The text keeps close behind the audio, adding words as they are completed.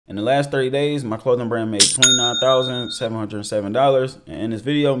In the last 30 days, my clothing brand made $29,707. And in this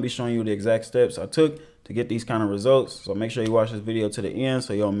video, I'm gonna be showing you the exact steps I took to get these kind of results. So make sure you watch this video to the end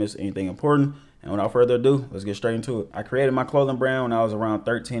so you don't miss anything important. And without further ado, let's get straight into it. I created my clothing brand when I was around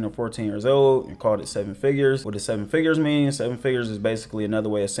 13 or 14 years old and called it 7 Figures. What does 7 Figures mean? 7 Figures is basically another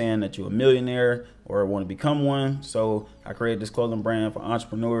way of saying that you're a millionaire or want to become one. So I created this clothing brand for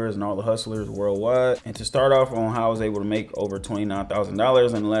entrepreneurs and all the hustlers worldwide. And to start off on how I was able to make over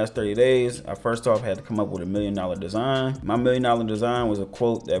 $29,000 in the last 30 days, I first off had to come up with $1 million design. My $1 million design was a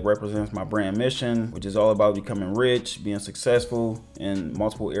quote that represents my brand mission, which is all about becoming rich, being successful in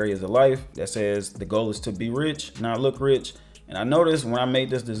multiple areas of life. That says the goal is to be rich, not look rich. And I noticed when I made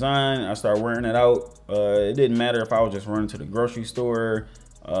this design, I started wearing it out. It didn't matter if I was just running to the grocery store,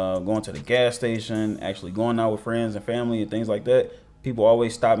 going to the gas station, actually going out with friends and family and things like that. People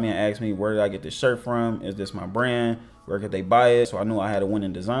always stop me and ask me, where did I get this shirt from? Is this my brand? Where could they buy it? So I knew I had a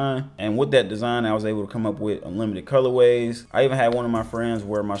winning design. And with that design, I was able to come up with unlimited colorways. I even had one of my friends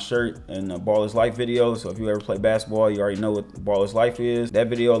wear my shirt in the Baller's Life video. So if you ever play basketball, you already know what Baller's Life is. That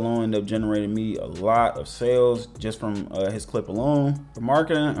video alone ended up generating me a lot of sales just from his clip alone. For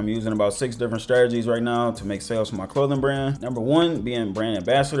marketing, I'm using about 6 different strategies right now to make sales for my clothing brand. Number 1, being brand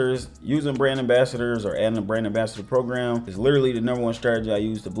ambassadors. Using brand ambassadors or adding a brand ambassador program is literally the #1 strategy I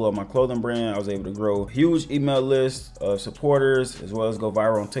use to blow up my clothing brand. I was able to grow a huge email list of supporters, as well as go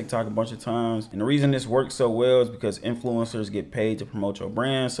viral on TikTok a bunch of times. And the reason this works so well is because influencers get paid to promote your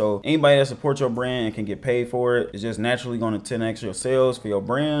brand. So anybody that supports your brand and can get paid for it is just naturally going to 10x your sales for your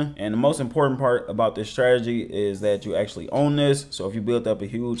brand. And the most important part about this strategy is that you actually own this. So if you build up a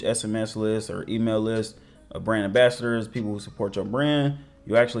huge SMS list or email list of brand ambassadors, people who support your brand,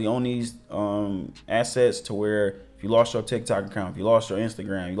 you actually own these assets to where if you lost your TikTok account, if you lost your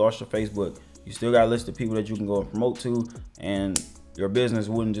Instagram, you lost your Facebook, you still got a list of people that you can go and promote to, and your business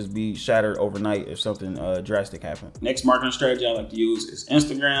wouldn't just be shattered overnight if something drastic happened. Next marketing strategy I like to use is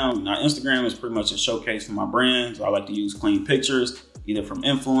Instagram. Now, Instagram is pretty much a showcase for my brand. So I like to use clean pictures, either from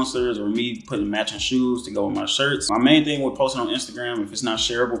influencers or me putting matching shoes to go with my shirts. My main thing with posting on Instagram, if it's not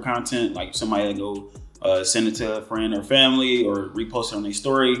shareable content, like somebody that go send it to a friend or family or repost it on their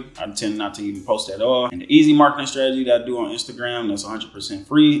story, I tend not to even post at all. And the easy marketing strategy that I do on Instagram that's 100%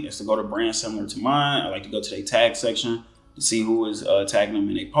 free is to go to brands similar to mine. I like to go to their tag section to see who is tagging them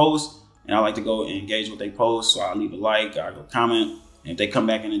in their post. And I like to go and engage with their post. So I leave a like, I go comment. And if they come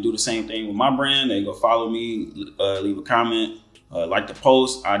back in and do the same thing with my brand, they go follow me, leave a comment, like the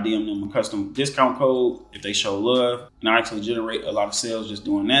post, I DM them a custom discount code if they show love. And I actually generate a lot of sales just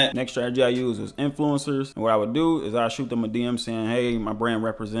doing that. Next strategy I use is influencers. And what I would do is I shoot them a DM saying, hey, my brand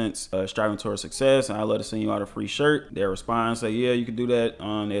represents striving towards success, and I'd love to send you out a free shirt. They'll respond, say, yeah, you can do that.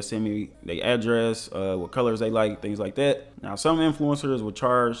 They'll send me their address, what colors they like, things like that. Now, some influencers will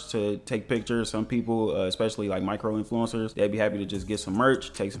charge to take pictures. Some people, especially like micro influencers, they'd be happy to just get some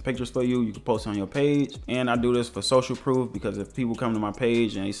merch, take some pictures for you. You can post on your page. And I do this for social proof, because if people come to my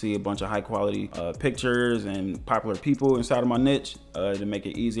page and they see a bunch of high quality pictures and popular people inside of my niche, to make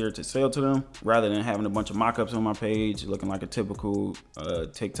it easier to sell to them, rather than having a bunch of mock-ups on my page looking like a typical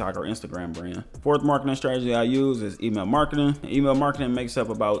TikTok or Instagram brand. 4th marketing strategy I use is email marketing. Email marketing makes up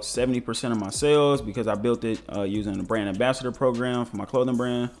about 70% of my sales because I built it using the brand ambassador program for my clothing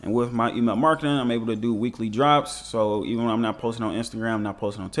brand. And with my email marketing, I'm able to do weekly drops. So even when I'm not posting on Instagram, not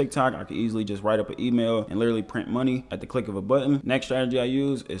posting on TikTok, I can easily just write up an email and literally print money at the click of a button. Next strategy I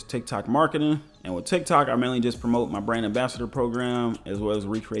use is TikTok marketing. And with TikTok, I mainly just promote my brand ambassador program, as well as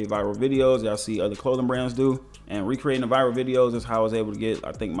recreate viral videos that I see other clothing brands do. And recreating the viral videos is how I was able to get,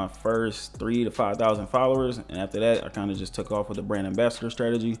 I think, my first 3,000 to 5,000 followers. And after that, I kind of just took off with the brand ambassador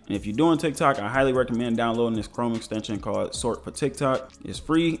strategy. And if you're doing TikTok, I highly recommend downloading this Chrome extension called Sort for TikTok. It's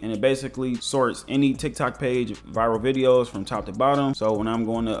free, and it basically sorts any TikTok page viral videos from top to bottom. So when I'm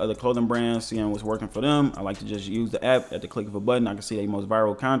going to other clothing brands, seeing what's working for them, I like to just use the app. At the click of a button, I can see their most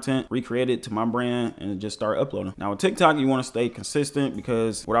viral content, recreate it to my brand, and just start uploading. Now with TikTok, you want to stay consistent,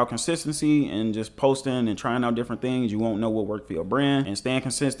 because without consistency and just posting and trying out different things, you won't know what worked for your brand. And staying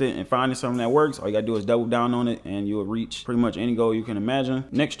consistent and finding something that works, all you gotta do is double down on it, and you'll reach pretty much any goal you can imagine.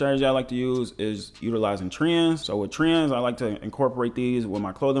 Next strategy I like to use is utilizing trends. So with trends, I like to incorporate these with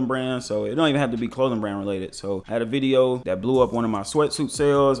my clothing brand. So it don't even have to be clothing brand related. So I had a video that blew up one of my sweatsuit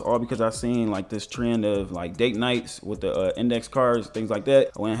sales, all because I seen like this trend of like date nights with the index cards, things like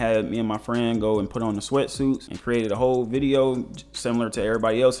that. I went and had me and my friend go and put on the sweatsuits and created a whole video similar to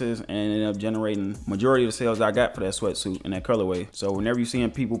everybody else's, and ended up generating majority of the sales I got for that sweatsuit in that colorway. So whenever you're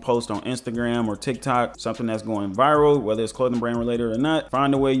seeing people post on Instagram or TikTok something that's going viral, whether it's clothing brand related or not,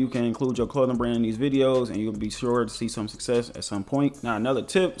 find a way you can include your clothing brand in these videos, and you'll be sure to see some some success at some point. Now, another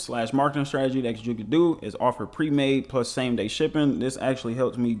tip / marketing strategy that you could do is offer pre-made plus same-day shipping. This actually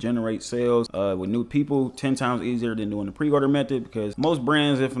helps me generate sales with new people 10 times easier than doing the pre-order method, because most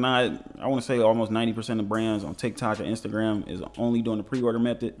brands, if not, I want to say almost 90% of brands on TikTok or Instagram is only doing the pre-order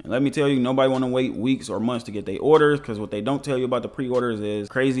method. And let me tell you, nobody want to wait weeks or months to get their orders, because what they don't tell you about the pre-orders is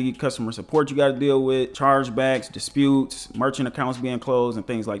crazy customer support you got to deal with, chargebacks, disputes, merchant accounts being closed, and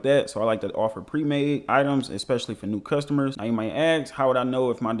things like that. So I like to offer pre-made items, especially for new customers. Now you might ask, how would I know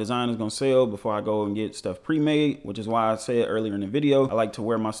if my design is going to sell before I go and get stuff pre-made? Which is why I said earlier in the video, I like to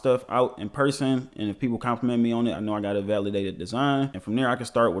wear my stuff out in person, and if people compliment me on it, I know I got a validated design. And from there, I can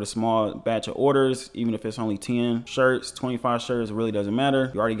start with a small batch of orders, even if it's only 10 shirts, 25 shirts, it really doesn't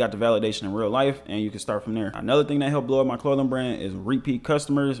matter. You already got the validation in real life, and you can start from there. Another thing that helped blow up my clothing brand is repeat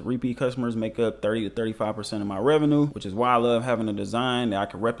customers. Repeat customers make up 30 to 35% of my revenue, which is why I love having a design that I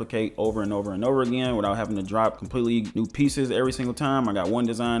can replicate over and over and over again without having to drop completely new pieces every single time. I got one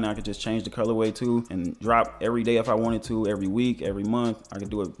design that I could just change the colorway to and drop every day if I wanted to, every week, every month. I could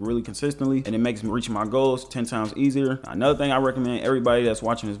do it really consistently, and it makes me reach my goals 10 times easier. Another thing I recommend everybody that's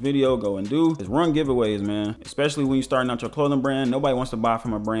watching this video go and do is run giveaways, man. Especially when you're starting out your clothing brand. Nobody wants to buy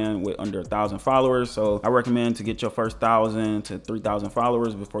from a brand with under 1,000 followers. So I recommend to get your first 1,000 to 3,000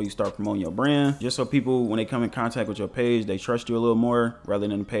 followers before you start promoting your brand. Just so people, when they come in contact with your page, they trust you a little more, rather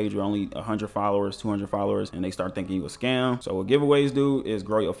than a page with only 100 followers, 200 followers, and they start thinking you a scam. So what giveaways do is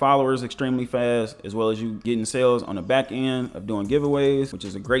grow your followers extremely fast, as well as you getting sales on the back end of doing giveaways, which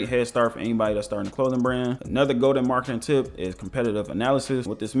is a great head start for anybody that's starting a clothing brand. Another golden marketing tip is competitive analysis.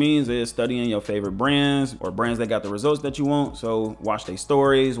 What this means is studying your favorite brands or brands that got the results that you want. So watch their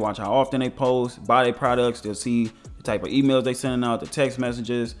stories, watch how often they post, buy their products. You'll see the type of emails they sending out, the text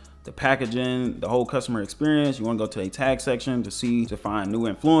messages, the packaging, the whole customer experience. You want to go to a tag section to find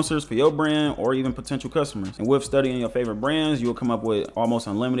new influencers for your brand or even potential customers. And with studying your favorite brands, you'll come up with almost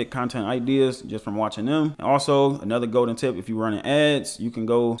unlimited content ideas just from watching them. And also, another golden tip, if you're running ads, you can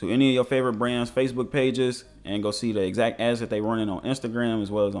go to any of your favorite brands' Facebook pages and go see the exact ads that they're running on Instagram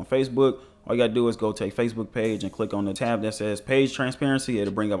as well as on Facebook. All you gotta do is go to a Facebook page and click on the tab that says page transparency.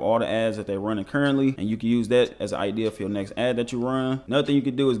 It'll bring up all the ads that they're running currently, and you can use that as an idea for your next ad that you run. Another thing you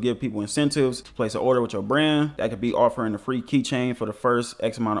could do is give people incentives to place an order with your brand. That could be offering a free keychain for the first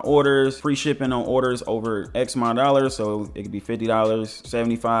X amount of orders, free shipping on orders over X amount of dollars. So it could be $50,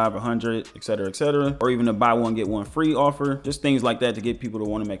 $75, $100, etc., or even a buy one get one free offer. Just things like that to get people to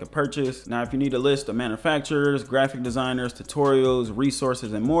want to make a purchase. Now, if you need a list of manufacturers, graphic designers, tutorials,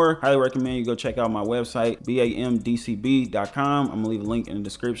 resources, and more, highly recommend you go check out my website, bamdcb.com. I'm gonna leave a link in the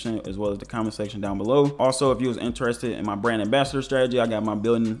description as well as the comment section down below. Also, if you was interested in my brand ambassador strategy, I got my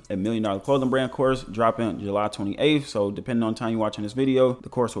Building a $1 Million Clothing Brand course dropping July 28th. So depending on the time you're watching this video, the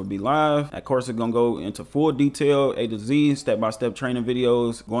course will be live. That course is gonna go into full detail, A to Z, step-by-step training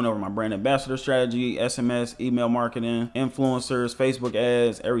videos, going over my brand ambassador strategy, SMS, email marketing, influencers, Facebook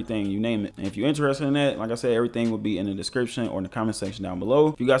ads, everything, you name it. And if you're interested in that, like I said, everything will be in the description or in the comment section down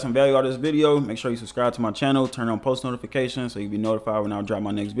below. If you got some value out of this video, make sure you subscribe to my channel, turn on post notifications so you'll be notified when I drop my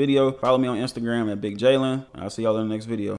next video. Follow me on Instagram at Big Jalen, and I'll see y'all in the next video.